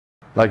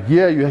Like,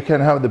 yeah, you can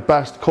have the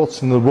best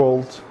cuts in the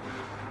world,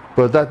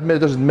 but that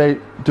doesn't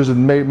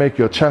make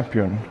you a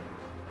champion.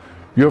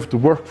 You have to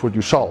work for it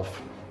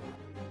yourself.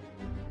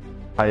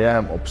 I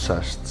am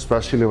obsessed,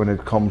 especially when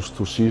it comes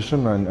to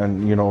season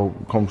and you know,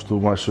 comes to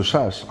my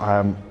success.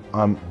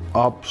 I'm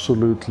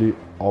absolutely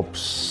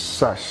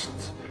obsessed.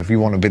 If you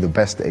want to be the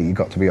best at it, you've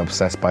got to be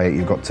obsessed by it.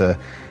 You've got to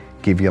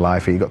give your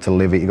life it. You've got to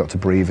live it. You've got to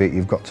breathe it.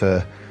 You've got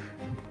to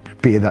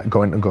be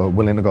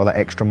willing to go that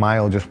extra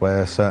mile just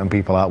where certain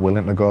people aren't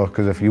willing to go.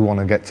 Because if you want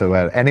to get to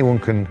where anyone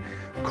can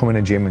come in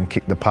a gym and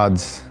kick the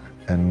pads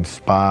and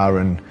spar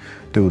and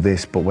do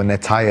this, but when they're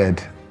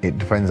tired, it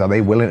depends, are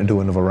they willing to do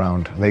another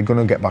round? Are they going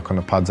to get back on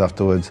the pads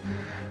afterwards?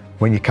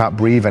 When you can't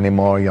breathe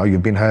anymore, you know,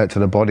 you've been hurt to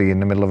the body in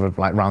the middle of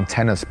like round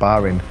 10 of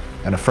sparring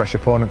and a fresh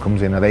opponent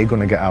comes in, are they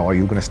going to get out or are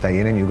you going to stay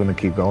in and you're going to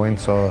keep going?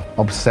 So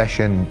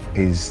obsession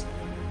is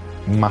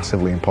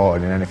massively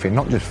important in anything,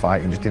 not just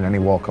fighting, just in any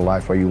walk of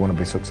life where you want to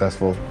be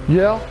successful.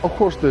 Yeah, of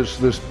course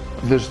there's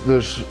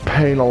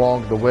pain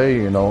along the way,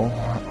 you know,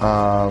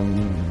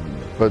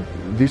 but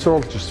these are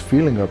all just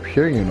feeling up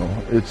here, you know.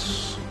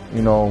 It's,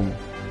 you know,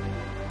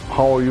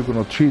 how are you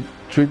going to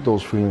treat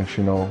those feelings,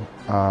 you know?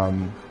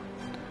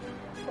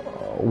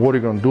 What are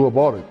you going to do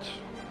about it?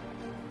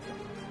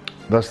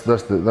 That's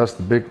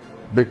the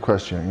big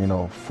question, you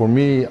know. For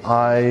me,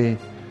 I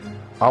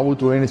would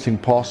do anything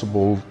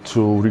possible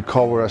to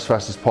recover as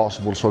fast as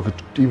possible so I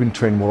could even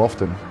train more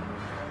often.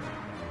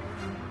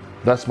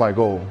 That's my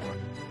goal.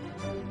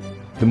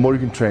 The more you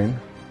can train,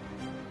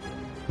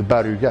 the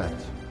better you get.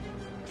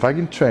 If I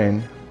can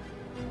train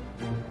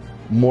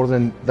more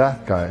than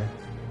that guy,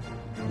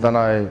 then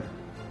I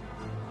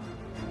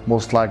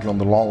most likely on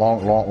the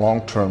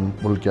long term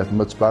will get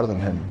much better than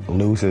him.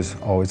 Losers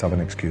always have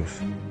an excuse.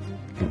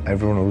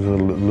 Everyone who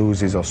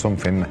loses or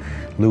something,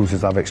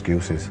 losers have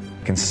excuses.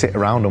 You can sit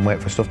around and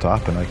wait for stuff to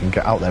happen, or you can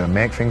get out there and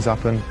make things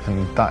happen,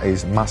 and that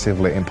is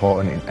massively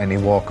important in any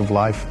walk of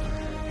life.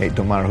 It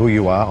don't matter who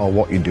you are or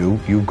what you do,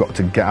 you've got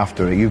to get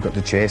after it, you've got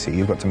to chase it,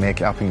 you've got to make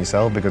it happen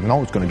yourself, because no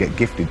one's going to get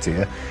gifted to you.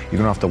 You're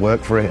going to have to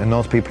work for it, and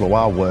those people who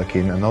are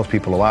working and those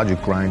people who are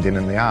just grinding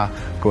and they are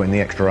going the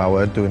extra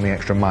hour, doing the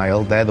extra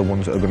mile, they're the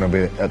ones that are going to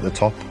be at the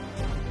top.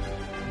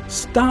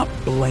 Stop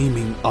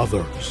blaming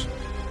others.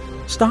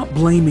 Stop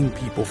blaming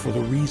people for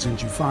the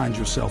reasons you find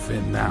yourself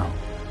in now.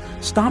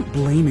 Stop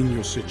blaming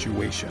your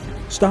situation.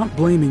 Stop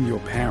blaming your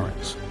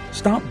parents.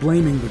 Stop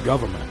blaming the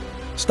government.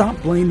 Stop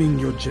blaming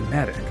your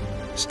genetic.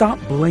 Stop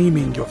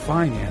blaming your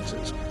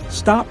finances.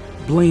 Stop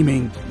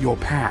blaming your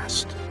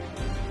past.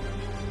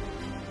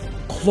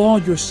 Claw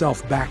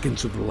yourself back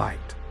into the light.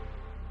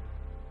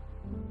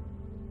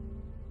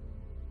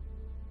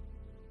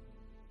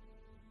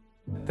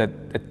 That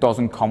it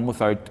doesn't come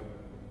without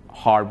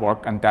hard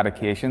work and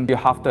dedication. You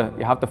have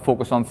to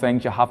focus on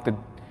things. You have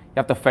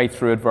to fight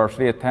through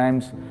adversity at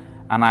times.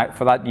 And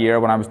for that year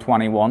when I was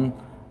 21,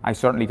 I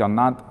certainly done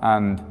that,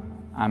 and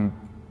I'm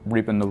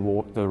reaping the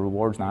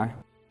rewards now.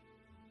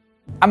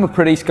 I'm a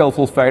pretty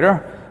skillful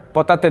fighter,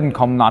 but that didn't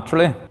come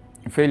naturally.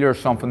 Failure is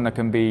something that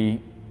can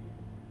be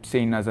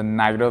seen as a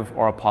negative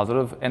or a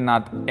positive. In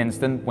that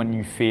instant when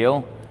you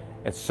fail,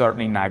 it's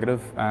certainly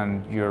negative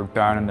and you're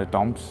down in the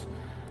dumps.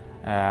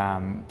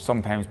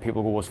 Sometimes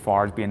people go as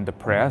far as being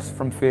depressed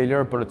from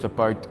failure, but it's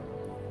about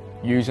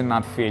using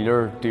that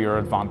failure to your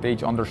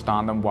advantage,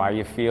 understanding why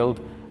you failed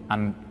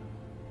and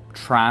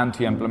trying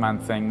to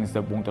implement things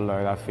that won't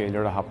allow that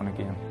failure to happen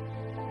again.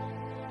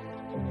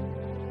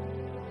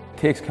 It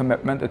takes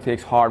commitment, it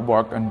takes hard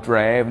work and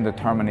drive and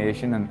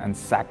determination and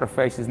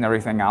sacrifices and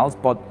everything else,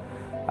 but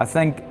I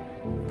think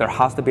there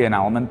has to be an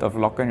element of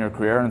luck in your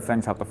career and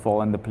things have to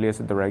fall into place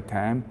at the right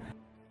time.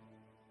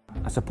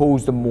 I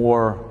suppose the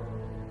more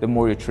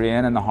you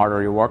train and the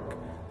harder you work,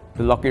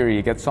 the luckier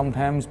you get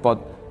sometimes, but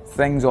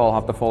things all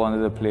have to fall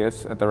into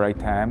place at the right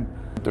time.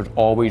 There's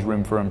always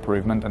room for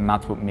improvement, and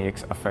that's what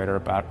makes a fighter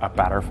a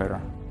better fighter.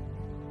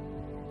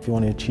 If you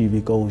want to achieve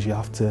your goals, you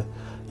have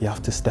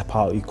to step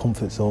out of your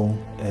comfort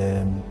zone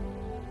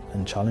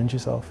and challenge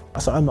yourself.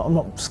 So I'm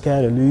not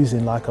scared of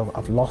losing, like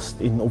I've lost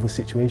in other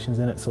situations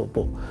in it,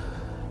 but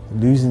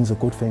losing's a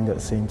good thing at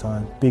the same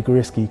time. Big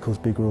risk equals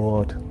big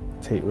reward.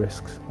 Take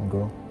risks and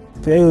grow.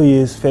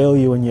 Failure is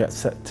failure when you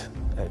accept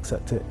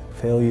it.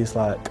 Failure is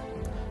like,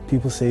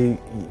 people say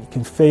you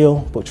can fail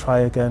but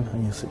try again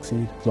and you'll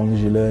succeed. As long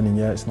as you're learning,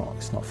 yeah, it's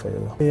not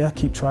failure. Yeah,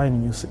 keep trying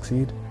and you'll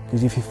succeed.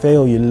 Because if you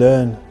fail, you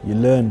learn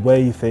where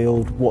you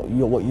failed, what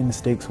your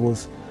mistakes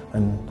was,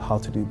 and how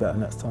to do better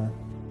next time.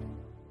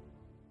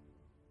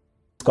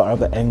 You've got to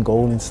have an end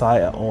goal in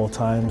sight at all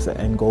times, the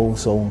end goal.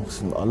 So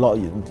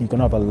you're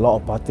gonna have a lot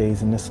of bad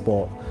days in this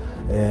sport.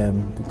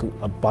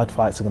 Bad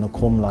fights are gonna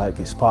come, like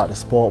it's part of the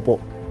sport, but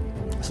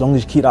as long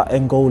as you keep that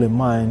end goal in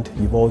mind,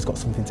 you've always got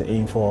something to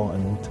aim for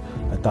and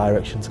a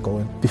direction to go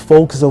in. Be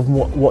focused on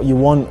what you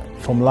want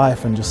from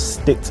life and just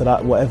stick to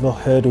that. Whatever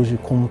hurdles you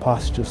come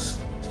past,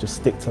 just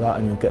stick to that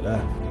and you'll get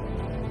there.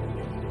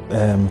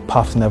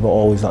 Path's never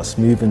always that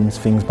smooth, and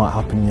things might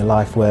happen in your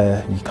life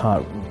where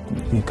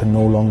you can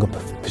no longer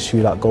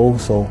pursue that goal.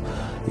 So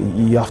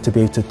you have to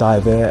be able to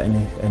divert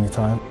any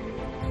time.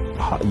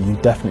 You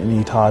definitely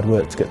need hard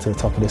work to get to the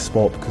top of this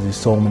sport because there's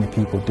so many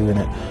people doing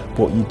it.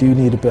 But you do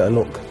need a bit of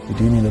luck. You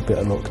do need a bit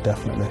of luck,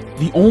 definitely.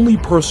 The only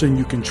person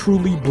you can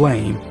truly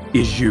blame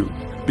is you,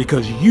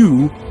 because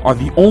you are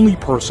the only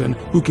person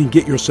who can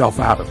get yourself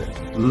out of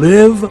it.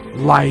 Live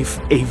life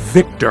a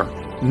victor,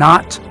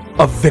 not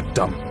a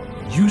victim.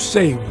 You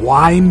say,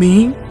 why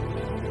me?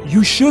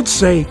 You should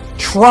say,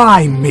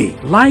 try me.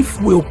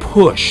 Life will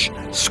push,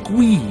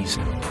 squeeze,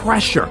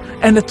 pressure,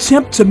 and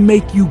attempt to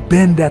make you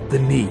bend at the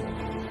knee.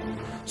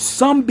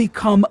 Some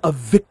become a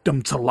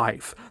victim to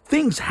life.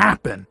 Things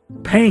happen,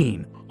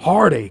 pain,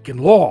 heartache, and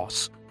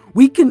loss.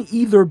 We can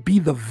either be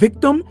the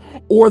victim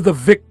or the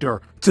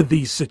victor to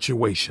these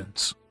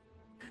situations.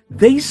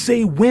 They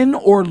say win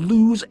or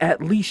lose,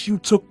 at least you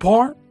took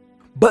part.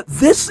 But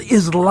this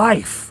is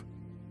life.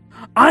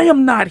 I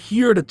am not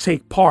here to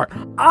take part.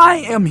 I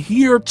am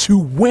here to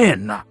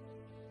win.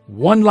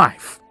 One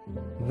life,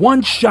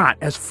 one shot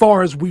as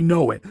far as we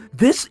know it.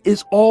 This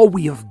is all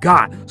we have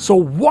got, so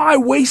why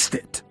waste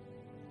it?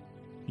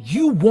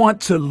 You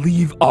want to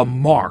leave a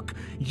mark.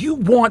 You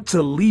want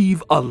to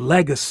leave a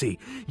legacy.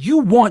 You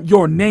want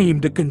your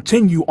name to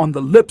continue on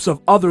the lips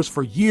of others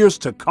for years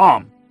to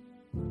come.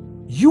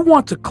 You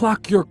want to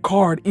clock your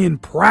card in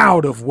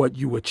proud of what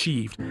you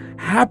achieved,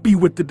 happy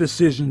with the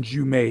decisions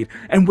you made,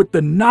 and with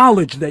the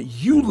knowledge that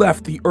you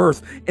left the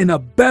earth in a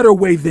better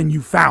way than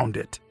you found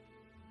it.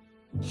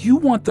 You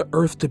want the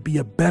earth to be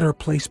a better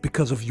place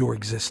because of your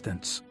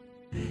existence.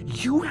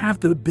 You have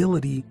the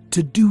ability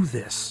to do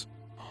this.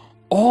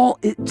 All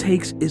it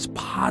takes is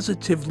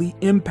positively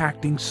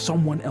impacting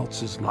someone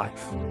else's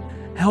life,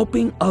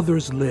 helping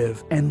others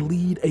live and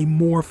lead a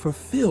more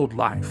fulfilled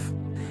life.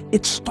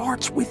 It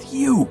starts with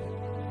you.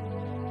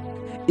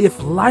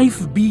 If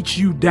life beats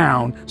you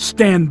down,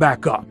 stand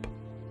back up.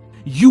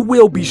 You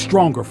will be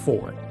stronger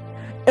for it.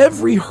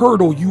 Every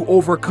hurdle you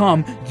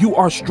overcome, you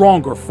are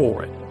stronger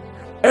for it.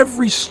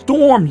 Every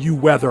storm you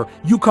weather,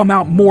 you come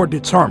out more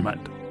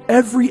determined.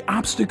 Every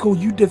obstacle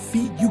you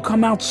defeat, you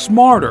come out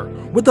smarter,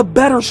 with a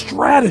better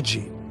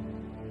strategy.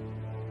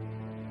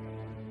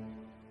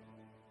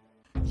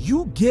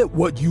 You get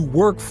what you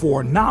work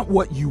for, not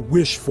what you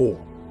wish for.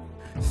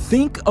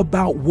 Think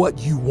about what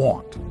you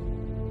want,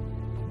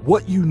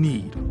 what you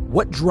need,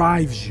 what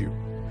drives you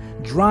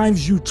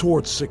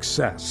towards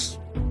success.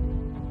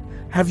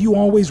 Have you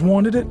always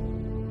wanted it?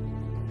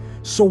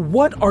 So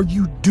what are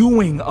you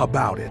doing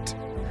about it?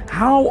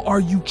 How are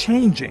you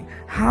changing?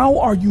 How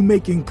are you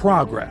making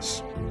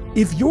progress?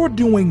 If you're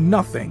doing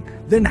nothing,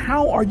 then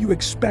how are you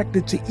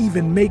expected to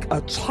even make a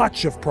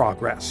touch of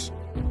progress?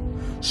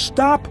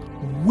 Stop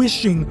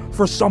wishing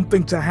for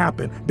something to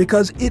happen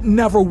because it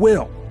never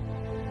will.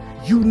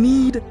 You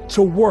need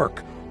to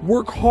work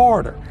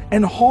harder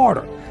and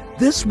harder.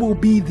 This will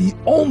be the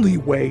only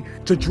way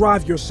to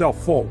drive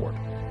yourself forward.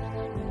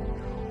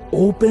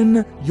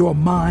 Open your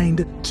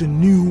mind to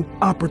new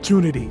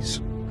opportunities,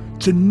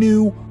 to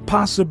new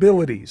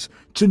possibilities,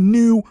 to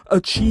new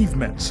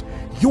achievements.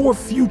 Your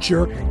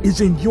future is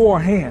in your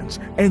hands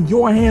and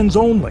your hands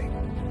only.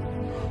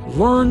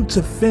 Learn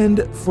to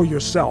fend for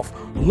yourself.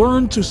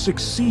 Learn to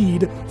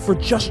succeed for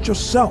just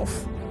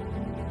yourself.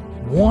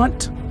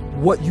 Want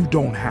what you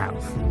don't have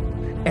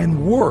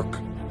and work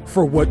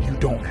for what you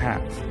don't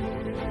have.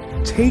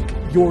 Take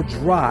your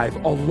drive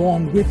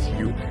along with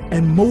you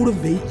and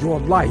motivate your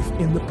life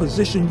in the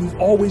position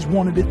you've always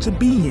wanted it to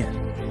be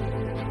in.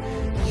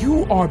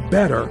 You are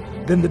better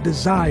than the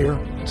desire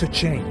to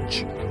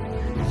change.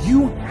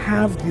 You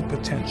have the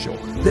potential,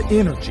 the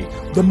energy,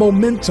 the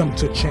momentum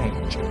to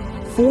change.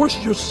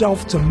 Force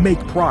yourself to make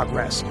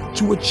progress,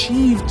 to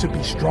achieve, to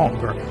be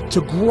stronger,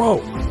 to grow.